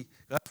see,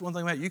 that's one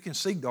thing about it, you can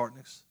see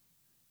darkness.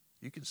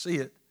 You can see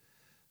it.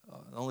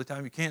 The only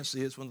time you can't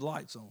see it is when the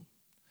light's on.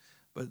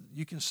 But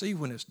you can see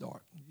when it's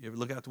dark. You ever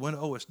look out the window,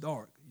 oh, it's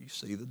dark. You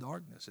see the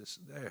darkness, it's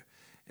there.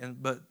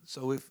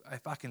 So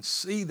if I can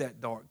see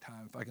that dark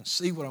time, if I can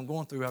see what I'm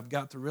going through, I've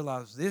got to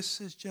realize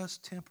this is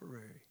just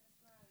temporary.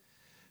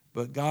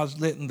 But God's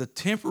letting the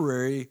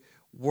temporary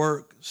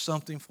work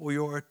something for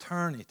your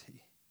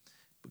eternity,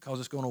 because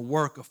it's going to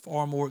work a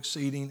far more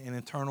exceeding and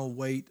eternal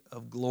weight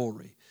of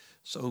glory.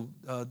 So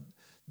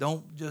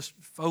don't just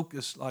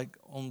focus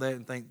on that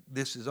and think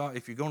this is all.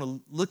 If you're going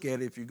to look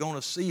at it, if you're going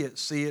to see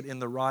it in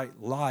the right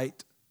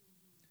light.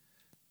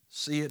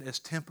 See it as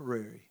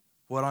temporary.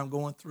 What I'm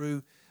going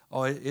through,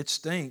 it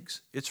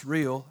stinks. It's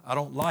real. I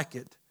don't like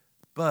it,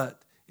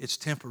 but it's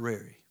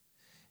temporary.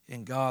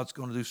 And God's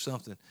going to do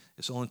something.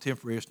 It's only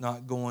temporary. It's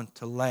not going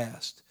to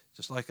last.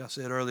 Just like I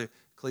said earlier,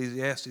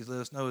 Ecclesiastes let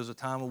us know there's a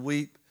time of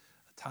weep,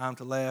 a time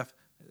to laugh.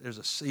 There's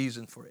a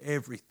season for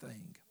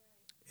everything.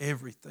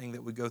 Everything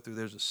that we go through,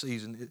 there's a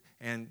season.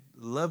 And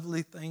the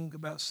lovely thing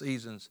about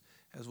seasons,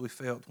 as we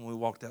felt when we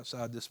walked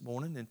outside this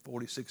morning in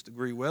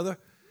 46-degree weather,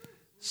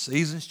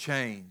 seasons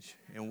change,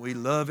 and we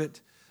love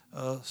it.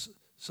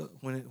 So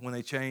when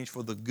they change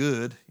for the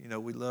good,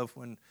 we love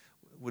when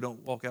we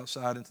don't walk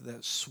outside into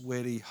that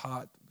sweaty,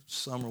 hot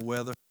summer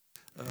weather.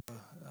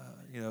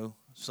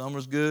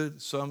 Summer's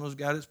good. Summer's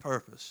got its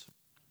purpose,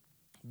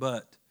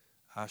 but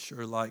I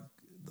sure like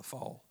the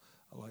fall.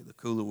 I like the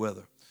cooler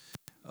weather.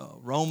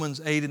 Romans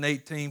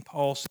 8:18,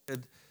 Paul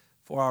said,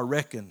 "For I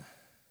reckon,"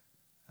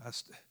 I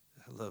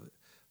love it.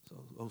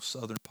 So, old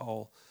Southern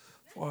Paul,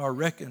 "For I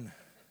reckon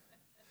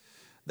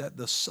that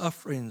the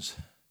sufferings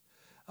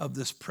of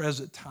this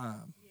present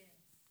time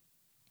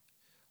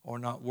are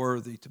not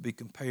worthy to be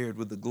compared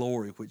with the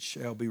glory which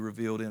shall be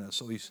revealed in us."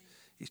 So he's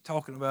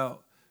talking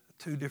about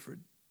two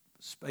different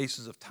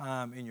spaces of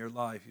time in your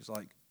life. He's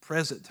like,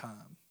 present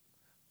time,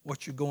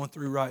 what you're going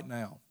through right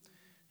now.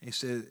 And he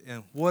said,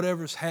 and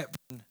whatever's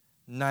happening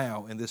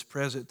now in this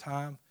present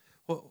time,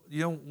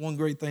 one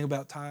great thing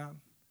about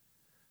time?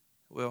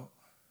 Well,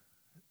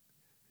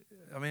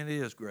 it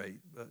is great,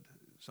 but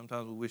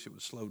sometimes we wish it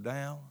would slow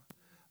down.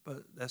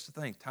 But that's the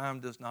thing. Time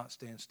does not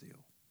stand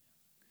still.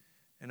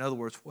 In other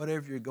words,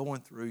 whatever you're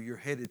going through, you're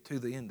headed to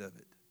the end of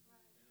it.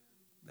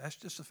 That's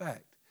just a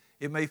fact.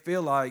 It may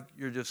feel like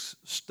you're just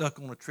stuck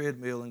on a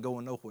treadmill and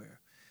going nowhere.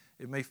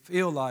 It may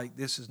feel like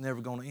this is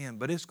never going to end,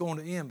 but it's going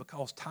to end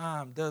because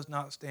time does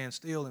not stand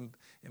still. And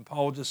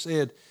Paul just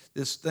said,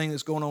 this thing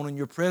that's going on in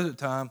your present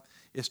time,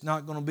 it's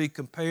not going to be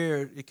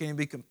compared. It can't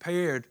be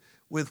compared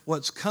with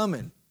what's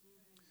coming.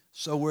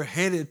 So we're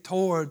headed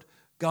toward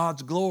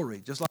God's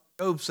glory. Just like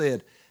Job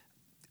said,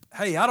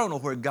 hey, I don't know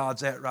where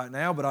God's at right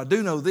now, but I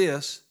do know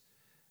this,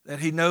 that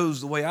he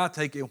knows the way I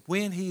take it.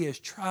 When he has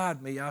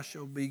tried me, I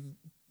shall be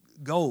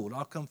gold.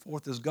 I'll come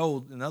forth as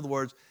gold. In other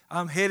words,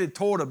 I'm headed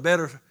toward a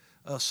better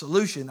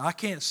solution. I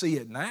can't see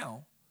it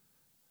now.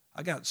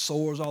 I got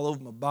sores all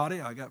over my body.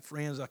 I got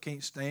friends I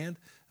can't stand.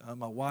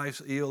 My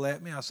wife's ill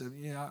at me. I said,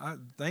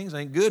 things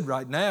ain't good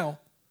right now.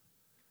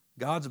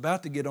 God's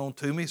about to get on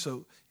to me.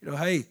 So,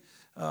 hey,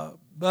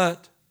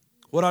 but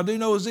what I do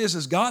know is this,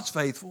 is God's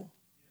faithful.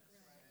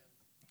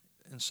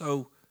 And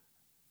so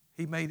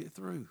he made it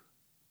through.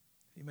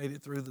 He made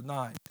it through the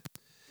night.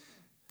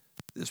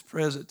 This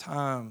present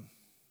time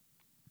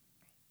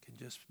can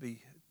just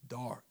be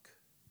dark.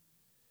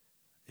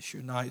 It's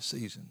your night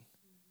season,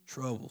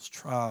 troubles,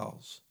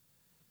 trials,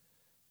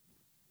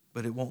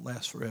 but it won't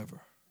last forever.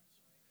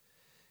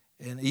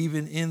 And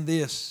even in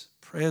this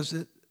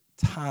present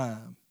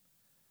time,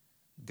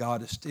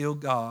 God is still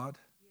God,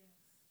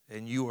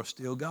 and you are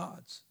still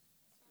God's.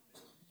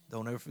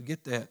 Don't ever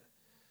forget that.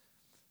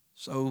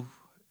 So,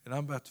 and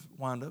I'm about to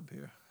wind up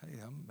here. Hey,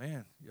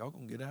 man, y'all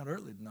going to get out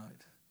early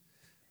tonight.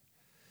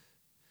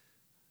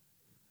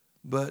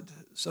 But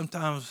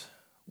sometimes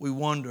we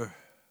wonder,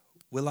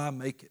 will I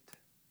make it?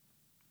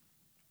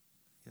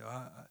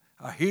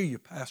 I hear you,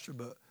 Pastor,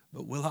 but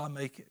will I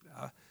make it?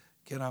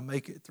 Can I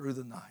make it through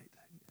the night?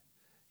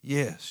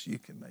 Yes, you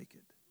can make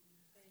it.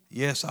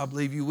 Yes, I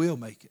believe you will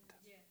make it.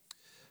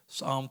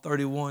 Psalm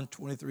 31,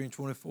 23 and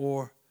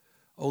 24.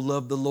 Oh,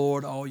 love the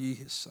Lord, all ye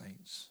his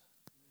saints.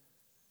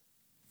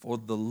 For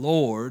the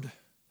Lord,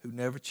 who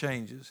never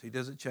changes, he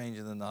doesn't change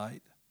in the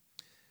night,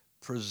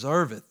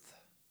 preserveth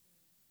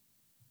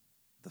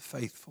the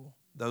faithful,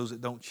 those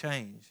that don't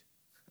change.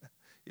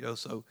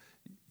 So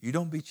you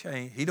don't be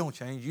changed. He don't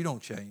change, you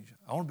don't change.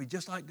 I want to be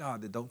just like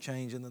God that don't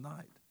change in the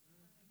night.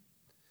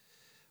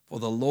 For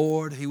the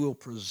Lord, he will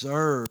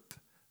preserve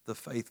the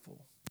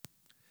faithful.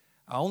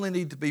 I only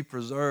need to be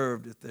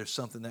preserved if there's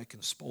something that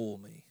can spoil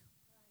me.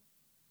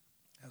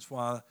 That's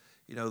why,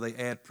 they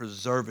add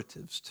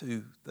preservatives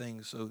to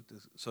things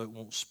so it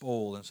won't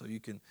spoil, and so you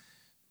can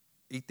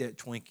eat that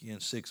Twinkie in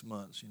 6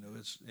 months.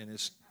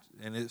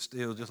 It's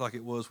still just like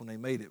it was when they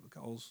made it,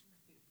 because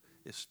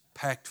it's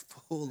packed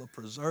full of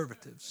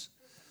preservatives.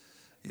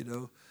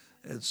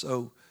 And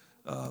so,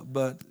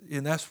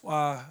 and that's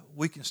why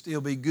we can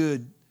still be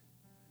good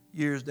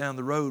years down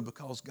the road,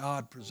 because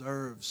God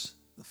preserves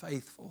the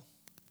faithful.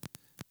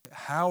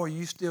 How are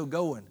you still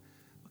going?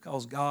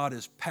 Because God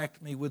has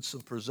packed me with some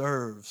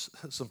preservatives,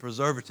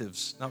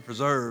 not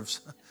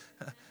preserves,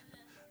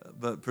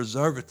 but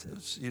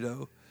preservatives,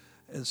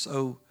 And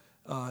so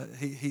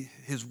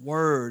his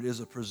word is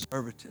a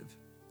preservative.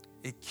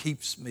 It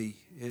keeps me.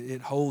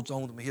 It holds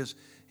on to me.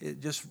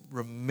 Just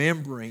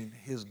remembering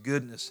his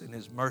goodness and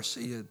his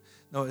mercy. And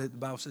the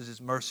Bible says his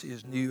mercy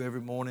is new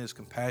every morning. His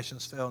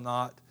compassions fail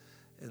not.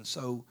 And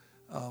so,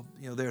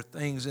 there are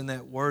things in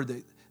that word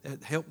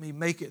that help me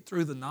make it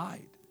through the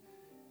night.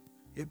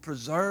 It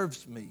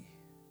preserves me.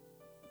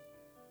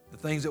 The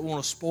things that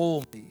want to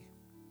spoil me,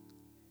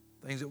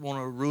 things that want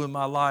to ruin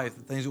my life,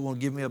 the things that want to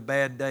give me a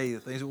bad day, the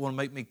things that want to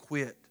make me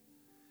quit.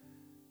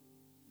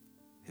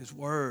 His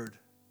word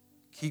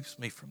keeps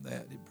me from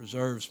that. It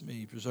preserves me.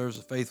 He preserves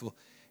the faithful,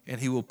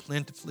 and he will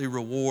plentifully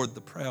reward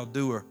the proud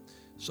doer.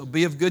 So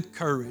be of good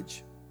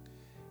courage,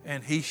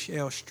 and he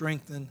shall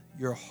strengthen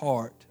your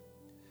heart,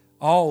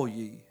 all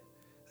ye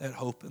that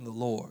hope in the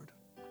Lord.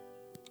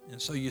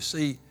 And so you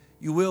see,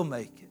 you will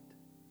make it.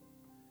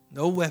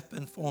 No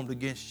weapon formed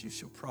against you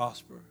shall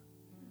prosper.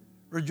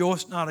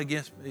 Rejoice not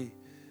against me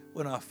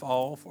when I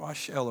fall, for I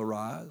shall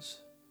arise.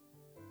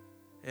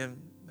 And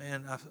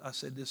man, I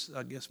said this,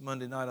 I guess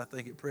Monday night, I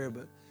think at prayer,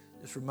 but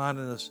just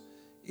reminding us,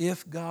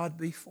 if God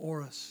be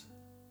for us,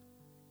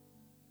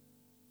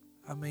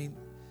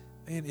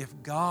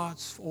 if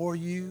God's for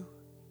you,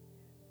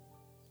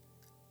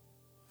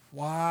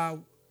 why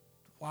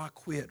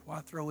quit?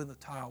 Why throw in the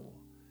towel?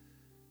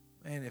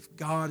 Man, if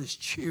God is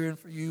cheering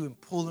for you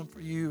and pulling for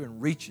you and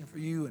reaching for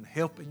you and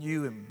helping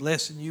you and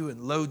blessing you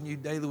and loading you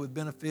daily with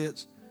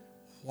benefits,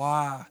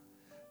 why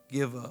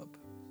give up?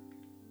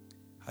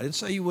 I didn't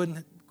say you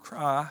wouldn't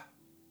cry,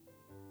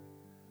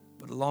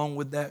 but along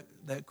with that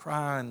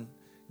crying,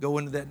 go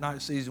into that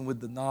night season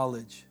with the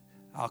knowledge,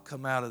 I'll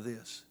come out of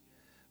this.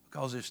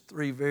 Because there's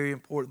 3 very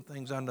important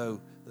things I know.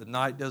 The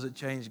night doesn't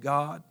change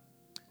God,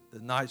 the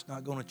night's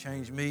not going to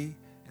change me,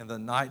 and the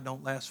night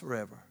don't last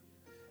forever.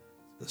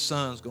 The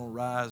sun's going to rise